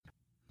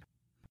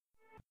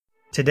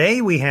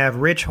Today we have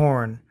Rich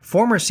Horn,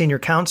 former senior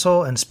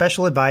counsel and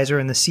special advisor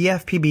in the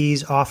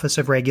CFPB's Office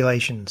of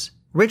Regulations.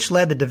 Rich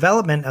led the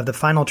development of the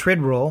final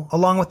TRID rule,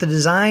 along with the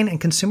design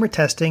and consumer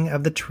testing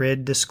of the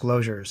TRID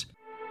disclosures.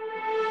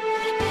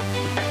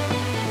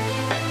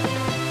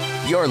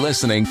 You're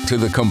listening to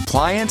the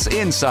Compliance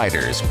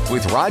Insiders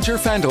with Roger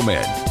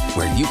Fendelman,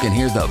 where you can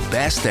hear the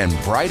best and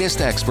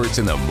brightest experts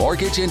in the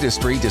mortgage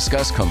industry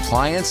discuss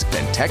compliance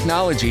and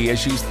technology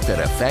issues that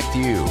affect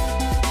you.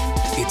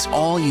 It's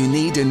all you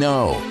need to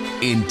know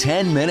in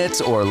 10 minutes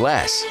or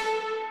less.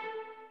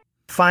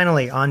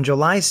 Finally, on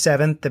July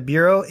 7th, the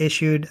Bureau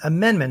issued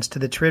amendments to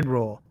the TRID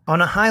rule.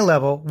 On a high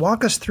level,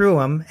 walk us through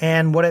them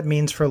and what it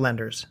means for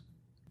lenders.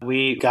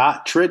 We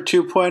got TRID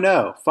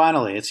 2.0.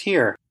 Finally, it's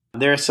here.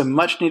 There are some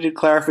much-needed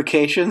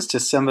clarifications to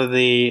some of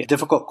the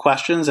difficult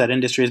questions that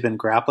industry has been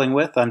grappling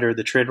with under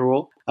the TRID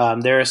rule.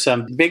 There are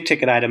some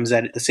big-ticket items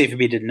that the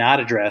CFPB did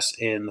not address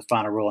in the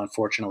final rule,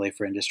 unfortunately,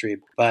 for industry.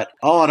 But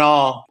all in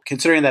all,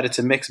 considering that it's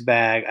a mixed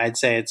bag, I'd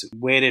say it's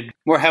weighted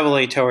more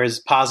heavily towards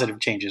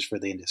positive changes for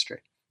the industry.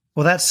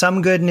 Well, that's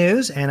some good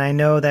news, and I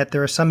know that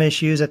there are some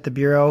issues that the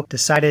Bureau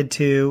decided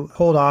to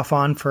hold off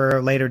on for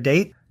a later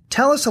date.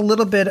 Tell us a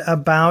little bit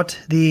about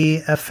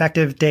the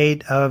effective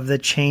date of the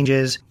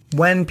changes,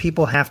 when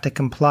people have to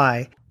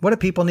comply. What do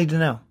people need to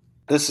know?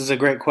 This is a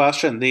great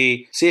question.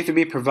 The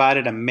CFPB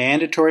provided a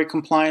mandatory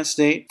compliance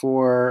date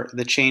for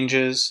the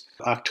changes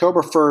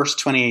October 1st,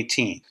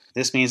 2018.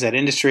 This means that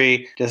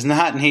industry does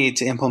not need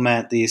to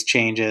implement these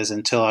changes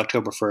until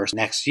October 1st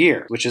next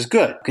year, which is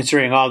good,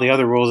 considering all the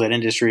other rules that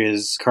industry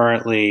is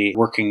currently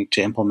working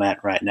to implement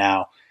right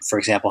now. For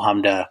example,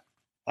 HMDA.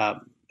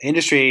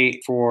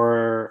 Industry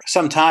for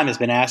some time has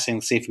been asking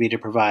the CFPB to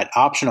provide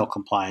optional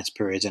compliance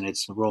periods in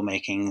its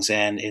rulemakings.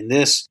 And in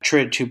this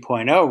TRID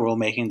 2.0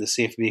 rulemaking, the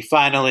CFPB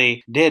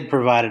finally did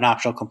provide an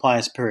optional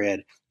compliance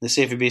period. The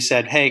CFPB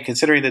said, hey,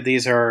 considering that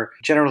these are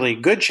generally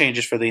good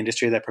changes for the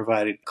industry that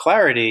provided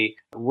clarity,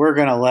 we're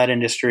going to let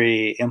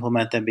industry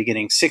implement them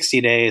beginning 60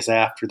 days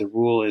after the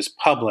rule is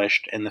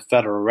published in the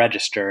Federal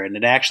Register. And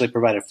it actually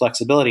provided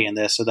flexibility in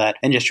this so that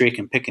industry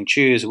can pick and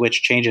choose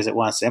which changes it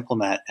wants to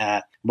implement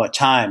at what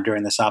time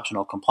during this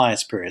optional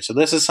compliance period. So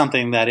this is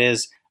something that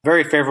is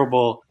very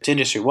favorable to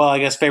industry. Well, I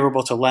guess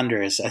favorable to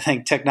lenders. I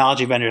think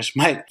technology vendors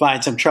might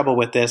find some trouble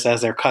with this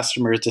as their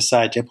customers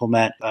decide to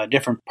implement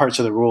different parts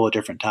of the rule at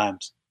different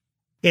times.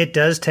 It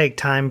does take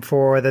time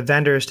for the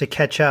vendors to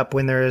catch up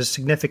when there is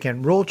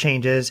significant rule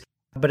changes,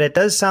 but it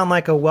does sound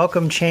like a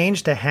welcome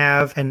change to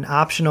have an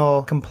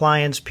optional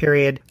compliance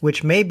period,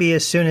 which may be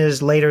as soon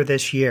as later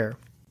this year.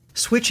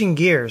 Switching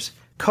gears,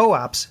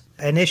 co-ops,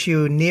 an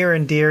issue near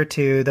and dear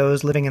to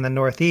those living in the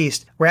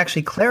Northeast, were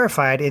actually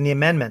clarified in the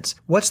amendments.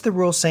 What's the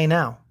rule say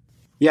now?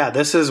 Yeah,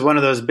 this is one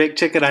of those big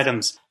ticket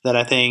items that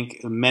I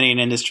think many in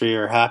industry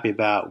are happy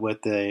about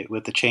with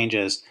the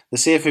changes. The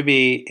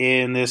CFPB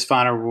in this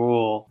final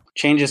rule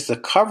changes the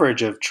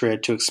coverage of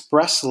TRID to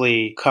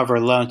expressly cover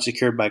loans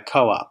secured by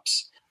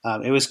co-ops.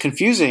 It was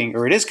confusing,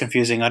 or it is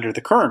confusing under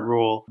the current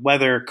rule,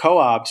 whether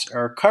co-ops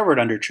are covered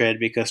under TRID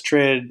because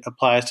TRID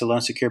applies to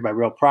loans secured by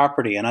real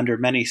property. And under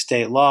many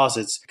state laws,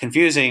 it's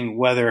confusing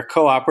whether a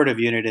cooperative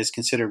unit is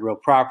considered real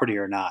property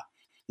or not.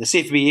 The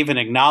CFPB even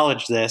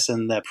acknowledged this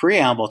in the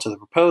preamble to the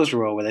proposed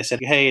rule where they said,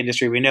 hey,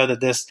 industry, we know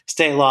that this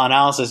state law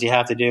analysis you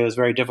have to do is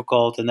very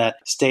difficult and that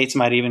states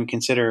might even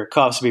consider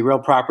co-ops to be real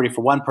property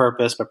for one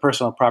purpose, but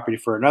personal property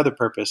for another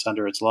purpose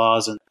under its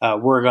laws. And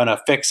we're going to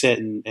fix it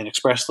and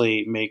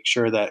expressly make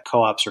sure that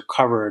co-ops are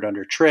covered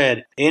under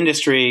TRID.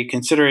 Industry,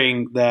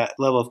 considering that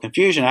level of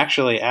confusion,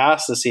 actually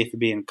asked the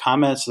CFPB in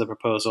comments to the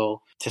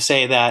proposal to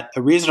say that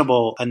a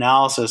reasonable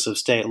analysis of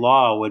state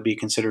law would be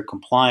considered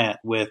compliant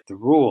with the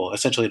rule,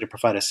 essentially to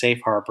provide a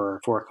safe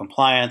harbor for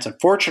compliance.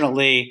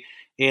 Unfortunately,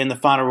 in the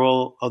final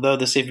rule, although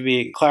the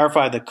CFPB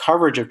clarified the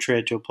coverage of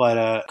TRID to apply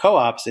to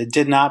co-ops, it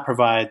did not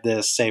provide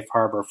this safe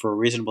harbor for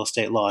reasonable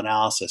state law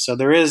analysis. So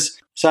there is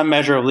some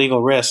measure of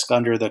legal risk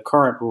under the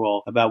current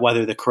rule about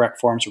whether the correct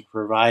forms were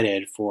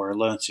provided for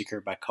loans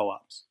secured by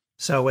co-ops.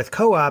 So with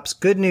co-ops,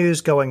 good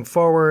news going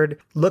forward.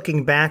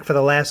 Looking back for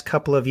the last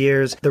couple of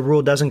years, the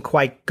rule doesn't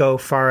quite go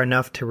far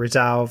enough to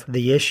resolve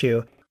the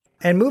issue.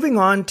 And moving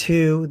on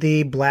to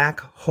the black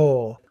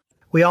hole.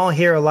 We all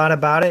hear a lot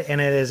about it, and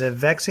it is a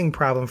vexing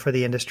problem for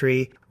the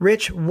industry.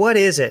 Rich, what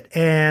is it,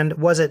 and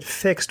was it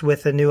fixed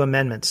with the new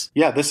amendments?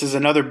 Yeah, this is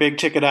another big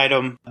ticket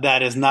item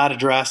that is not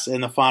addressed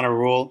in the final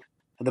rule.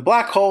 The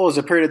black hole is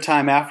a period of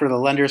time after the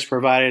lender's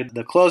provided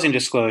the closing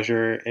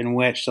disclosure in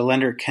which the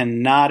lender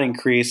cannot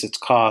increase its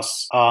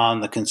costs on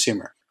the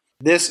consumer.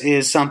 This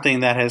is something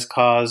that has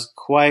caused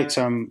quite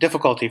some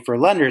difficulty for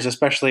lenders,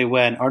 especially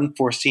when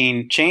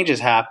unforeseen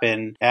changes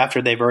happen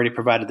after they've already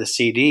provided the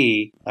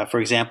CD. For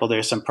example,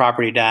 there's some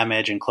property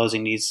damage and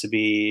closing needs to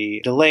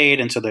be delayed,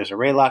 and so there's a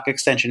rate lock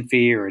extension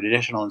fee or an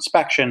additional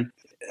inspection.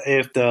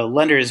 If the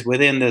lender is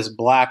within this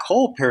black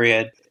hole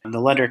period, the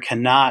lender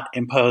cannot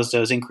impose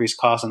those increased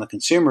costs on the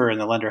consumer, and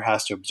the lender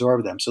has to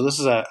absorb them. So this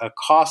is a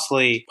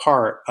costly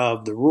part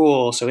of the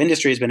rule. So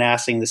industry has been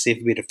asking the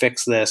CFPB to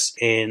fix this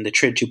in the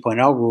TRID 2.0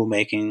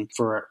 rulemaking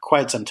for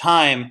quite some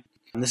time.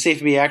 The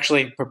CFPB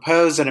actually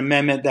proposed an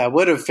amendment that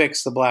would have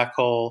fixed the black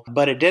hole,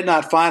 but it did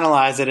not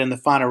finalize it in the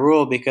final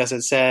rule because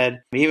it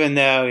said, even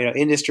though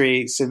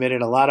industry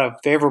submitted a lot of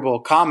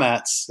favorable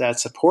comments that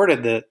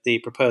supported the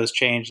proposed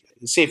change,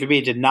 the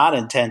CFPB did not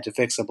intend to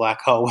fix the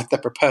black hole with the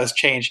proposed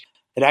change.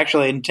 It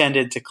actually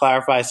intended to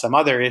clarify some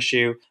other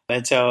issue.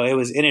 And so it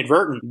was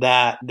inadvertent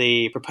that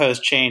the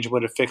proposed change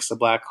would have fixed the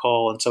black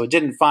hole. And so it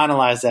didn't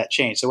finalize that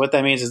change. So what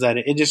that means is that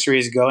industry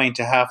is going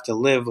to have to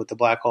live with the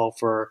black hole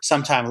for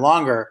some time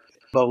longer.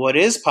 But what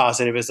is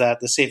positive is that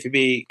the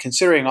CFPB,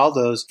 considering all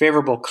those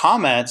favorable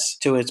comments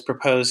to its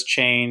proposed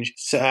change,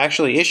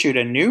 actually issued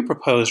a new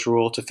proposed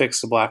rule to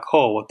fix the black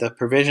hole with the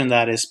provision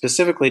that is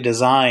specifically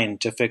designed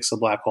to fix the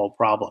black hole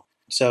problem.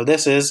 So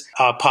this is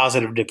a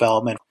positive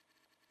development.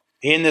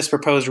 In this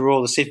proposed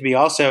rule, the CFPB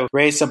also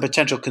raised some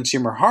potential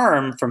consumer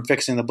harm from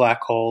fixing the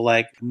black hole,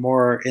 like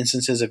more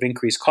instances of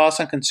increased costs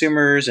on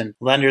consumers and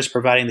lenders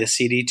providing the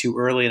CD too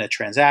early in a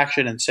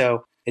transaction. And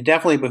so it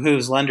definitely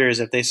behooves lenders,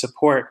 if they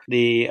support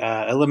the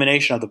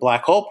elimination of the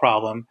black hole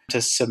problem,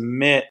 to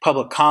submit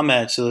public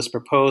comments to this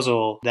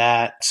proposal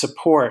that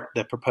support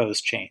the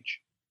proposed change.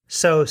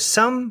 So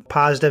some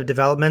positive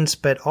developments,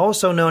 but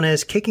also known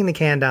as kicking the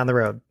can down the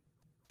road.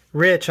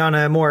 Rich, on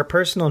a more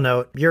personal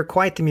note, you're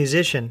quite the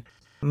musician.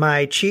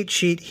 My cheat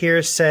sheet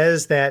here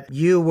says that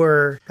you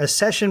were a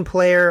session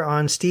player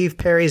on Steve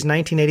Perry's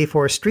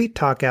 1984 Street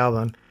Talk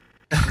album.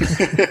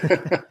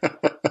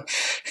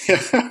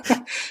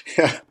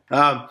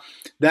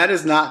 That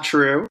is not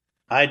true.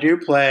 I do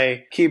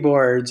play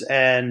keyboards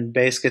and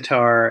bass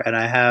guitar, and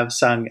I have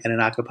sung in an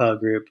a cappella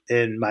group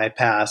in my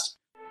past.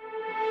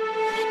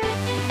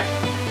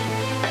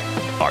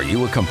 Are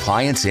you a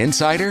compliance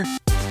insider?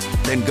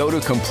 Then go to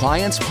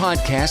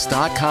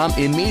compliancepodcast.com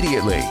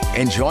immediately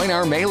and join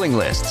our mailing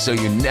list so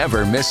you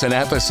never miss an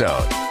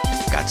episode.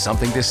 Got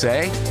something to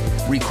say?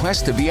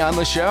 Request to be on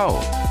the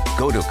show.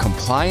 Go to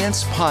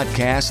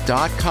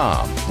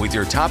compliancepodcast.com with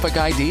your topic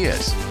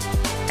ideas.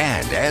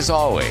 And as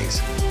always,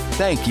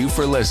 thank you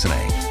for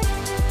listening.